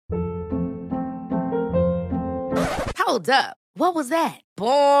Hold up. What was that?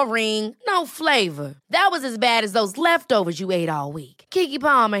 Boring. No flavor. That was as bad as those leftovers you ate all week. Keke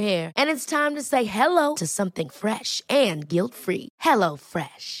Palmer here. And it's time to say hello to something fresh and guilt-free. Hello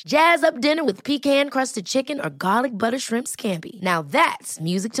Fresh. Jazz up dinner with pecan-crusted chicken or garlic butter shrimp scampi. Now that's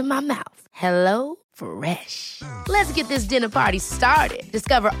music to my mouth. Hello Fresh. Let's get this dinner party started.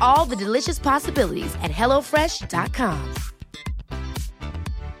 Discover all the delicious possibilities at hellofresh.com.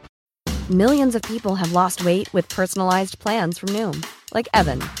 Millions of people have lost weight with personalized plans from Noom. Like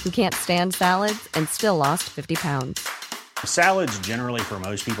Evan, who can't stand salads and still lost 50 pounds. Salads generally for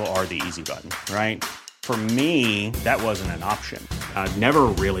most people are the easy button, right? For me, that wasn't an option. I never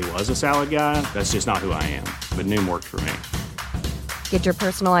really was a salad guy. That's just not who I am. But Noom worked for me. Get your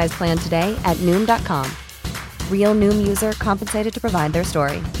personalized plan today at Noom.com. Real Noom user compensated to provide their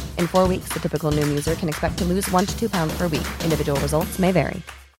story. In 4 weeks, the typical Noom user can expect to lose 1 to 2 pounds per week. Individual results may vary.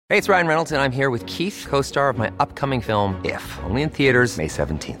 Hey, it's Ryan Reynolds, and I'm here with Keith, co-star of my upcoming film, If, only in theaters May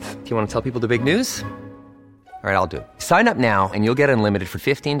 17th. Do you want to tell people the big news? All right, I'll do it. Sign up now and you'll get unlimited for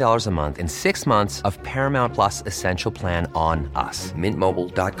 $15 a month and 6 months of Paramount Plus Essential Plan on us.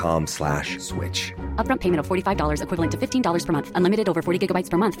 MintMobile.com/switch. Upfront payment of $45 equivalent to $15 per month. Unlimited over 40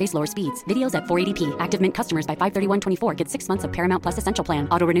 gigabytes per month. Face lower speeds. Videos at 480p. Active Mint customers by 531.24 get 6 months of Paramount Plus Essential Plan.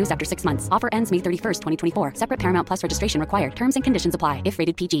 Auto renews after 6 months. Offer ends May 31st, 2024. Separate Paramount Plus registration required. Terms and conditions apply if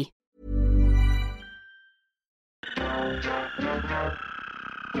rated PG.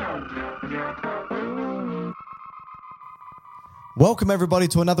 Welcome everybody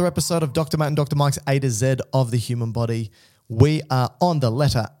to another episode of Dr. Matt and Dr. Mike's A to Z of the human body. We are on the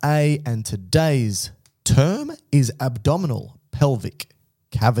letter A and today's term is abdominal pelvic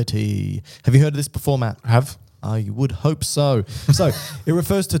cavity. Have you heard of this before, Matt? Have. You would hope so. So it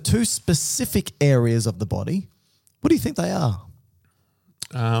refers to two specific areas of the body. What do you think they are?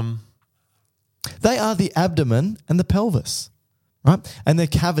 They are the abdomen and the pelvis. Right? And they're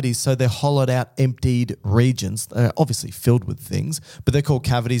cavities, so they're hollowed out, emptied regions. They're obviously filled with things, but they're called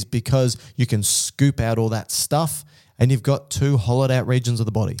cavities because you can scoop out all that stuff and you've got two hollowed out regions of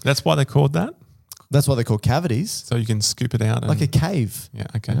the body. That's why they're called that? That's why they're called cavities. So you can scoop it out. Like a cave. Yeah,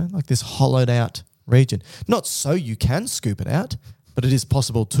 okay. You know, like this hollowed out region. Not so you can scoop it out, but it is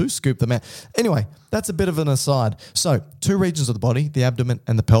possible to scoop them out. Anyway, that's a bit of an aside. So, two regions of the body, the abdomen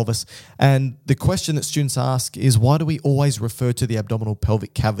and the pelvis. And the question that students ask is, why do we always refer to the abdominal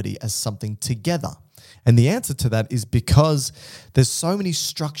pelvic cavity as something together? And the answer to that is because there's so many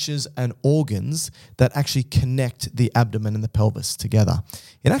structures and organs that actually connect the abdomen and the pelvis together.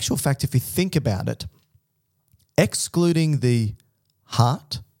 In actual fact, if you think about it, excluding the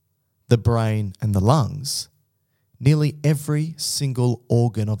heart, the brain, and the lungs, nearly every single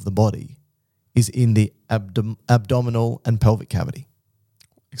organ of the body is in the abdominal and pelvic cavity.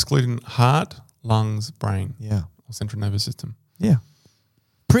 Excluding heart, lungs, brain. Yeah. Or central nervous system. Yeah.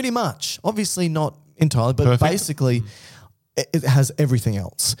 Pretty much. Obviously not entirely, but Perfect. basically it has everything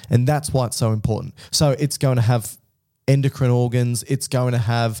else. And that's why it's so important. So it's going to have endocrine organs, it's going to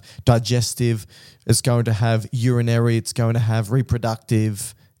have digestive, it's going to have urinary, it's going to have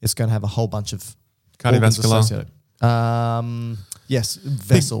reproductive, it's going to have a whole bunch of Cardiovascular. Yes,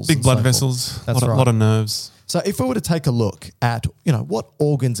 vessels. Big and blood so vessels. Forth. That's right. A lot of nerves. So if we were to take a look at, what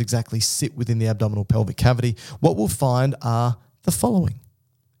organs exactly sit within the abdominal pelvic cavity, what we'll find are the following,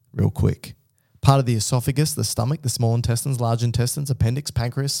 real quick. Part of the esophagus, the stomach, the small intestines, large intestines, appendix,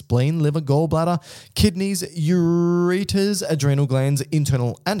 pancreas, spleen, liver, gallbladder, kidneys, ureters, adrenal glands,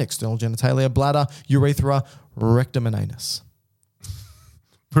 internal and external genitalia, bladder, urethra, rectum and anus.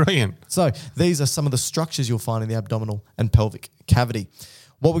 Brilliant. So these are some of the structures you'll find in the abdominal and pelvic cavity.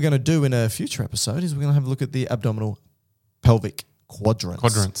 What we're going to do in a future episode is we're going to have a look at the abdominal pelvic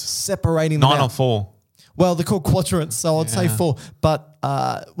quadrants. Separating them 9 out. or 4. Well, they're called quadrants, so I'd say 4. But,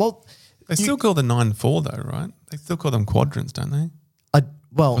 They still call them 9-4 though, right? They still call them quadrants, don't they?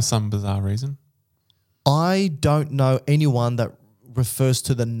 For some bizarre reason. I don't know anyone that refers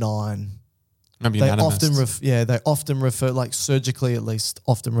to the 9. Maybe They anatomists. they often refer, like surgically at least,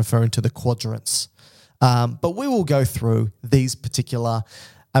 often referring to the quadrants. But we will go through these particular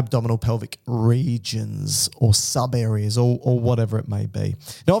abdominal pelvic regions or sub-areas or whatever it may be.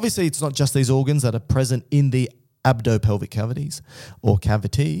 Now, obviously, it's not just these organs that are present in the abdo-pelvic cavities or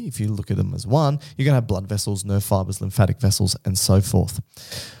cavity. If you look at them as one, you're going to have blood vessels, nerve fibers, lymphatic vessels, and so forth.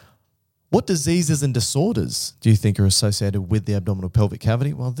 What diseases and disorders do you think are associated with the abdominal pelvic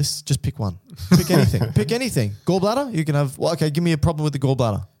cavity? Well, just pick one. Pick anything. Pick anything. Gallbladder? You can have, give me a problem with the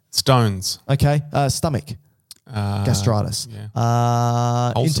gallbladder. Stones. Okay. Stomach. Gastritis.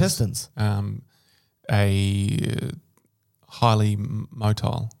 Yeah. Intestines. A highly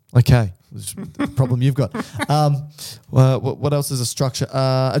motile. Okay. which is the problem you've got. What else is a structure?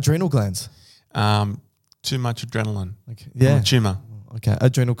 Adrenal glands. Too much adrenaline. Okay. Yeah. Tumor. Okay.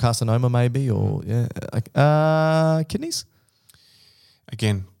 Adrenal carcinoma maybe, or kidneys.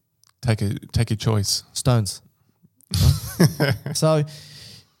 Again, take a choice. Stones. Right? So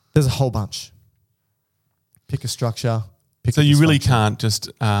there's a whole bunch. Pick a structure. So you really can't just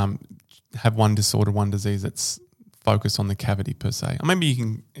have one disorder, one disease that's focused on the cavity per se. Or maybe you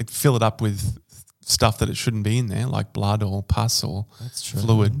can fill it up with stuff that it shouldn't be in there, like blood or pus or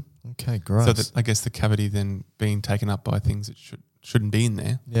fluid. Okay, great. So that I guess the cavity then being taken up by things that shouldn't be in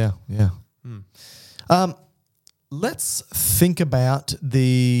there. Yeah. Let's think about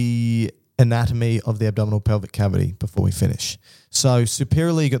the anatomy of the abdominal pelvic cavity before we finish. So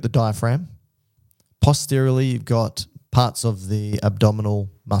superiorly, you've got the diaphragm. Posteriorly, you've got parts of the abdominal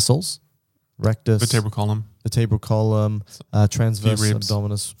muscles, rectus, vertebral column, transverse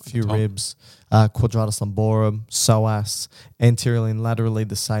abdominis, few ribs, quadratus lumborum, psoas, anteriorly and laterally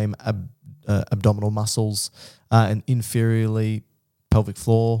the same abdominal muscles, and inferiorly pelvic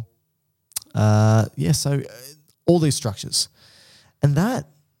floor. So all these structures. And that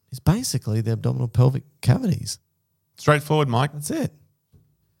is basically the abdominal pelvic cavities. Straightforward, Mike. That's it.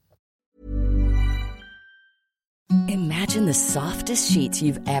 Imagine the softest sheets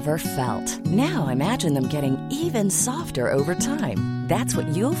you've ever felt. Now imagine them getting even softer over time. That's what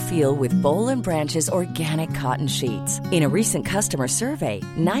you'll feel with Boll & Branch's organic cotton sheets. In a recent customer survey,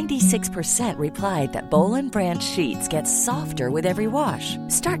 96% replied that Boll & Branch sheets get softer with every wash.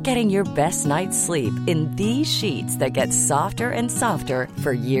 Start getting your best night's sleep in these sheets that get softer and softer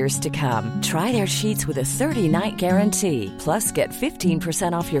for years to come. Try their sheets with a 30-night guarantee. Plus, get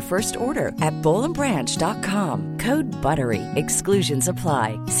 15% off your first order at bollandbranch.com. Code BUTTERY. Exclusions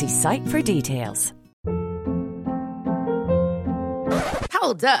apply. See site for details.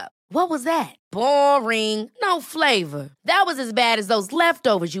 Hold up. What was that? Boring. No flavor. That was as bad as those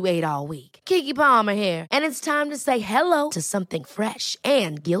leftovers you ate all week. Keke Palmer here, and it's time to say hello to something fresh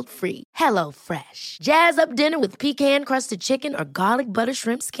and guilt-free. Hello Fresh. Jazz up dinner with pecan-crusted chicken or garlic butter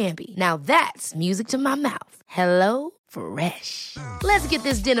shrimp scampi. Now that's music to my mouth. Hello Fresh. Let's get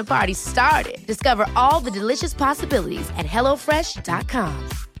this dinner party started. Discover all the delicious possibilities at HelloFresh.com.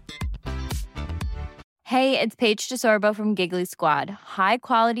 Hey, it's Paige DeSorbo from Giggly Squad. High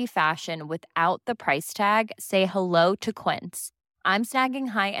quality fashion without the price tag. Say hello to Quince. I'm snagging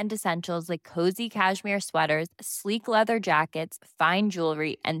high-end essentials like cozy cashmere sweaters, sleek leather jackets, fine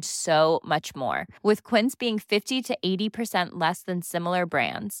jewelry, and so much more. With Quince being 50 to 80% less than similar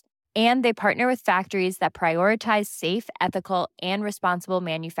brands. And they partner with factories that prioritize safe, ethical, and responsible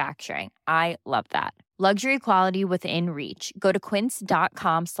manufacturing. I love that. Luxury quality within reach. Go to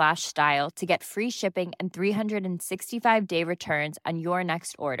quince.com/style to get free shipping and 365-day returns on your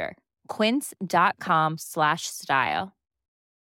next order. Quince.com/style.